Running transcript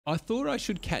I thought I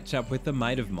should catch up with a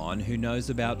mate of mine who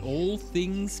knows about all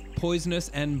things poisonous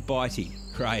and bitey,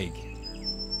 Craig,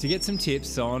 to get some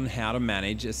tips on how to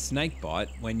manage a snake bite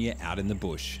when you're out in the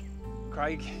bush.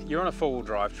 Craig, you're on a four-wheel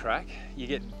drive track, you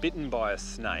get bitten by a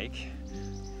snake,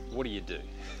 what do?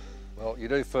 Well, you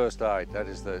do first aid. That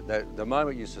is the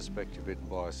moment you suspect you're bitten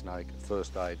by a snake,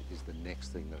 first aid is the next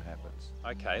thing that happens.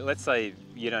 Okay, let's say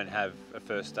you don't have a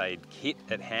first aid kit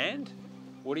at hand.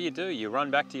 What do? You run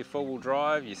back to your four-wheel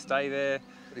drive, you stay there?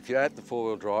 If you're at the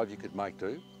four-wheel drive, you could make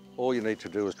do. All you need to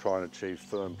do is try and achieve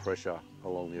firm pressure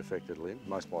along the affected limb.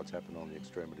 Most bites happen on the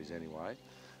extremities anyway.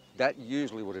 That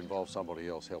usually would involve somebody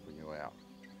else helping you out.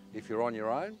 If you're on your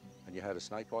own and you had a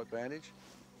snakebite bandage,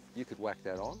 you could whack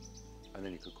that on and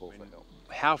then you could call for help.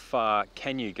 How far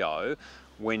can you go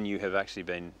when you have actually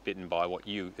been bitten by what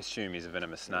you assume is a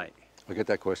venomous snake? I get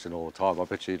that question all the time. I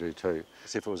bet you do too.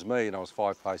 If it was me and I was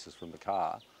 5 paces from the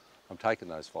car, I'm taking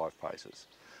those 5 paces.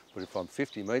 But if I'm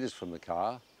 50 metres from the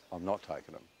car, I'm not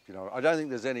taking them. You know, I don't think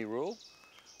there's any rule,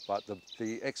 but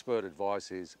the expert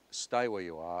advice is stay where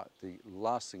you are. The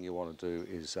last thing you want to do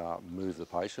is move the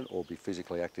patient or be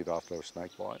physically active after a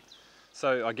snake bite.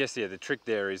 So I guess, yeah, the trick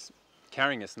there is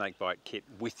carrying a snakebite kit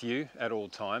with you at all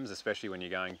times, especially when you're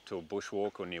going to a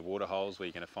bushwalk or near waterholes where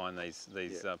you're going to find these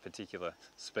particular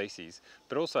species,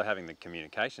 but also having the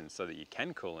communication so that you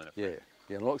can call in a friend.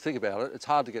 Yeah. Look, think about it. It's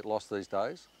hard to get lost these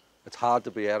days. It's hard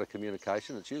to be out of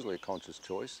communication. It's usually a conscious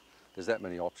choice. There's that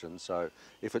many options. So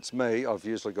if it's me, I've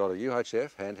usually got a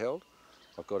UHF handheld.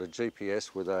 I've got a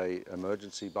GPS with a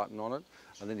emergency button on it,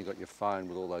 and then you've got your phone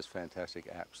with all those fantastic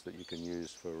apps that you can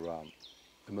use for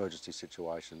emergency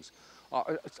situations.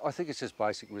 I think it's just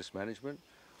basic risk management.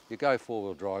 You go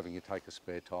four-wheel driving, you take a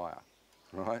spare tyre,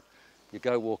 right? You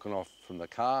go walking off from the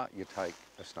car, you take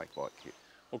a snakebite kit.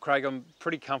 Well, Craig, I'm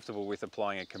pretty comfortable with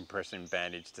applying a compression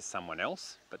bandage to someone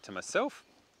else, but to myself,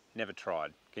 never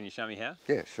tried. Can you show me how?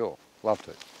 Yeah, sure. Love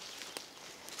to.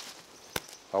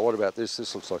 Oh, what about this?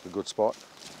 This looks like a good spot.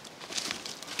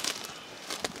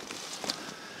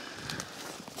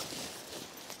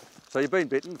 So you've been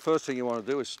bitten. First thing you want to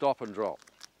do is stop and drop.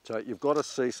 So you've got to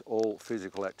cease all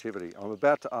physical activity. I'm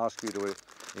about to ask you to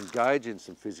engage in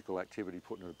some physical activity,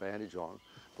 putting a bandage on,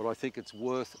 but I think it's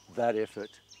worth that effort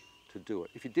to do it.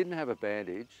 If you didn't have a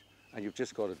bandage and you've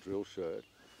just got a drill shirt,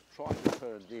 try to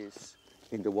turn this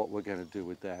into what we're going to do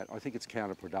with that. I think it's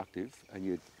counterproductive and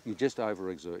you just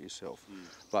overexert yourself.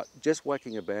 But just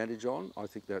whacking a bandage on, I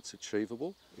think that's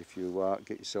achievable if you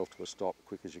get yourself to a stop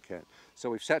quick as you can. So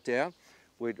we've sat down,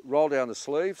 we'd roll down the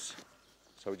sleeves,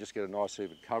 so we just get a nice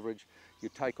even coverage. You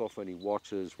take off any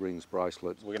watches, rings,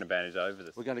 bracelets. We're going to bandage over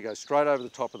this. We're going to go straight over the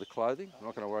top of the clothing. We're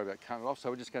not going to worry about cutting it off,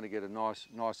 so we're just going to get a nice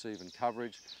even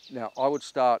coverage. Now, I would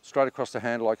start straight across the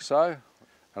hand like so,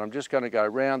 and I'm just going to go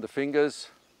round the fingers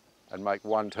and make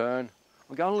one turn.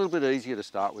 I'm going a little bit easier to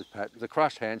start with, Pat. The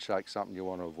crushed handshake's something you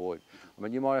want to avoid. I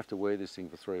mean, you might have to wear this thing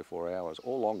for 3 or 4 hours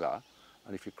or longer,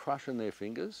 and if you're crushing their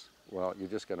fingers, well, you're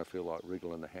just going to feel like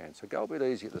wriggling the hand. So go a bit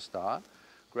easy at the start.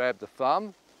 Grab the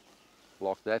thumb,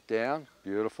 lock that down,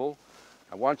 beautiful.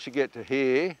 And once you get to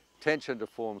here, tension to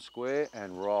form square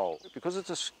and roll. Because it's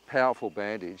a powerful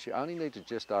bandage, you only need to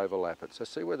just overlap it. So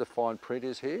see where the fine print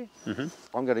is here?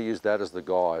 I'm going to use that as the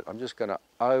guide. I'm just going to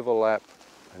overlap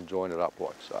and join it up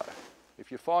like so. If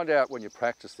you find out when you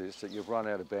practice this that you've run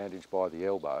out of bandage by the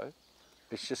elbow,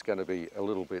 it's just going to be a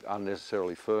little bit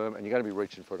unnecessarily firm and you're going to be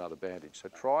reaching for another bandage. So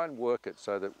try and work it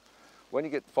so that when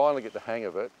you finally get the hang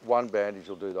of it, one bandage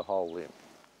will do the whole limb.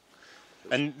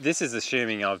 And this is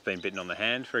assuming I've been bitten on the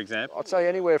hand, for example? I'd say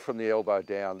anywhere from the elbow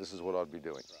down, this is what I'd be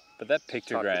doing. But that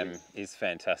pictogram is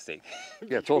fantastic.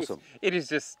 Yeah, it's awesome. It is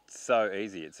just so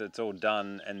easy. It's all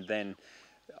done, and then,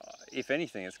 if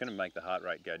anything, it's going to make the heart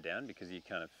rate go down because you're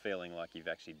kind of feeling like you've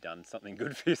actually done something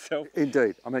good for yourself.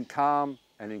 Indeed. I mean, calm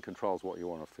and in control is what you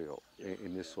want to feel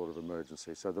in this sort of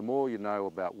emergency. So the more you know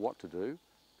about what to do,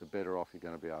 the better off you're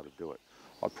going to be able to do it.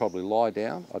 I'd probably lie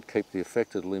down. I'd keep the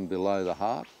affected limb below the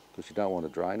heart because you don't want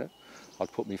to drain it.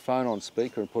 I'd put my phone on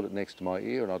speaker and put it next to my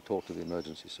ear and I'd talk to the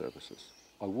emergency services.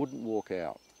 I wouldn't walk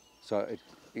out. So,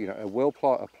 a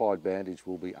well-applied bandage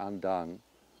will be undone,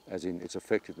 as in its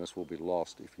effectiveness will be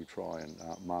lost if you try and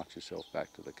march yourself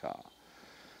back to the car.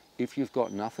 If you've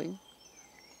got nothing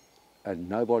and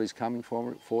nobody's coming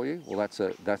for you, well, that's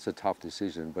a tough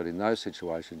decision. But in those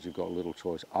situations, you've got little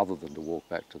choice other than to walk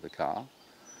back to the car.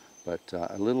 But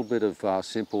a little bit of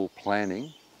simple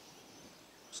planning,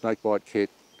 snakebite kit,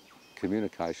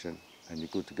 communication, and you're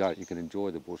good to go. You can enjoy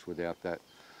the bush without that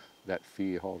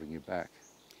fear holding you back.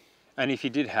 And if you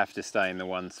did have to stay in the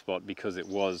one spot because it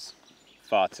was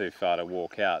far too far to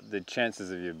walk out, the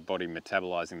chances of your body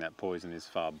metabolising that poison is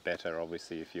far better,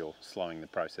 obviously, if you're slowing the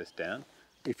process down.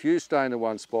 If you stay in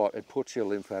one spot, it puts your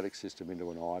lymphatic system into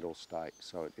an idle state.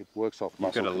 So it works off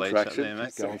muscle contraction. There,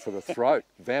 mate. Going for the throat,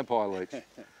 vampire leech.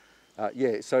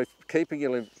 Yeah, so keeping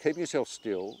yourself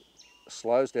still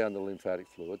slows down the lymphatic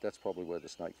fluid. That's probably where the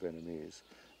snake venom is.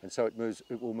 And so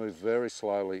it will move very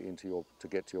slowly to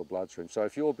get to your bloodstream. So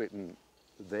if you're bitten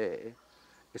there,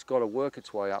 it's got to work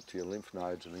its way up to your lymph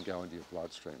nodes and then go into your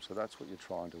bloodstream. So that's what you're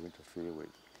trying to interfere with.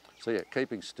 So yeah,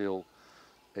 keeping still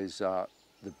is the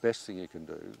best thing you can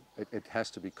do. It has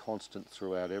to be constant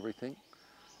throughout everything.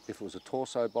 If it was a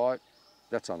torso bite,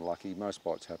 that's unlucky. Most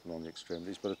bites happen on the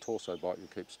extremities, but a torso bite, you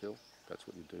keep still. That's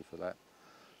what you do for that.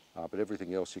 But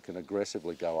everything else, you can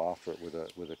aggressively go after it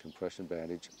with a compression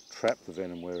bandage, trap the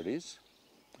venom where it is,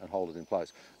 and hold it in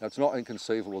place. Now, it's not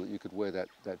inconceivable that you could wear that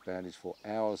bandage for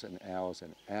hours and hours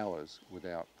and hours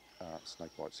without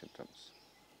snakebite symptoms.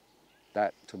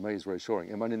 That, to me, is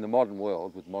reassuring. I mean, in the modern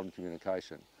world, with modern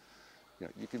communication,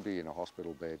 you can be in a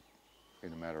hospital bed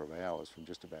in a matter of hours from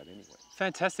just about anywhere.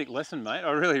 Fantastic lesson, mate.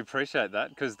 I really appreciate that,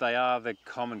 because they are the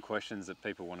common questions that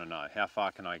people want to know. How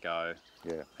far can I go?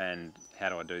 Yeah. And how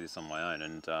do I do this on my own?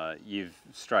 And you've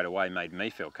straight away made me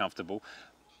feel comfortable.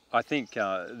 I think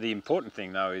the important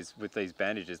thing, though, is with these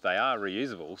bandages, they are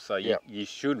reusable, so you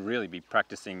should really be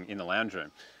practicing in the lounge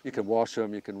room. You can wash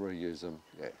them, you can reuse them,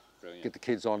 yeah. Brilliant. Get the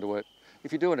kids onto it.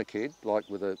 If you're doing a kid, like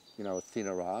with a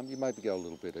thinner arm, you maybe go a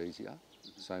little bit easier,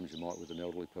 same as you might with an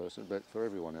elderly person, but for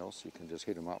everyone else, you can just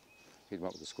hit them up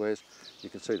with the squares. You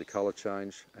can see the colour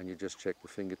change, and you just check the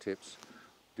fingertips,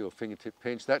 do a fingertip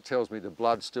pinch. That tells me the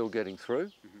blood's still getting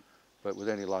through, but with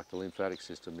any luck, the lymphatic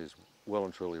system is well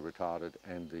and truly retarded,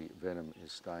 and the venom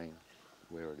is staying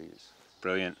where it is.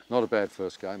 Brilliant. Not a bad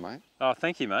first go, mate. Oh,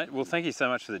 thank you, mate. Well, thank you so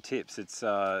much for the tips.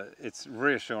 It's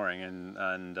reassuring,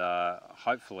 and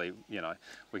hopefully,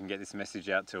 we can get this message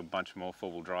out to a bunch more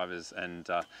four-wheel drivers, and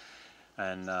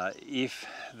if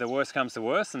the worst comes to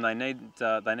worst and they need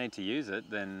to use it,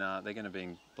 then they're going to be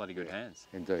in bloody good hands.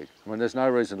 Indeed. I mean, there's no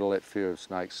reason to let fear of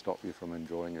snakes stop you from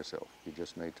enjoying yourself. You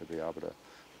just need to be able to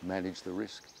manage the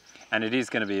risk. And it is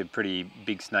going to be a pretty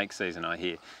big snake season, I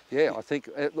hear. Yeah, I think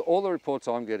all the reports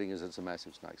I'm getting is it's a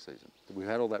massive snake season. We've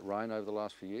had all that rain over the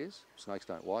last few years. Snakes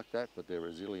don't like that, but they're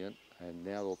resilient, and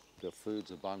now the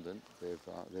food's abundant,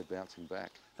 they're bouncing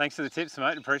back. Thanks for the tips,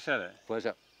 mate. Appreciate it.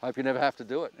 Pleasure. Hope you never have to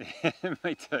do it.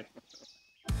 Me too.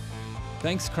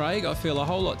 Thanks, Craig. I feel a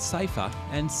whole lot safer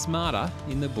and smarter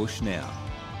in the bush now.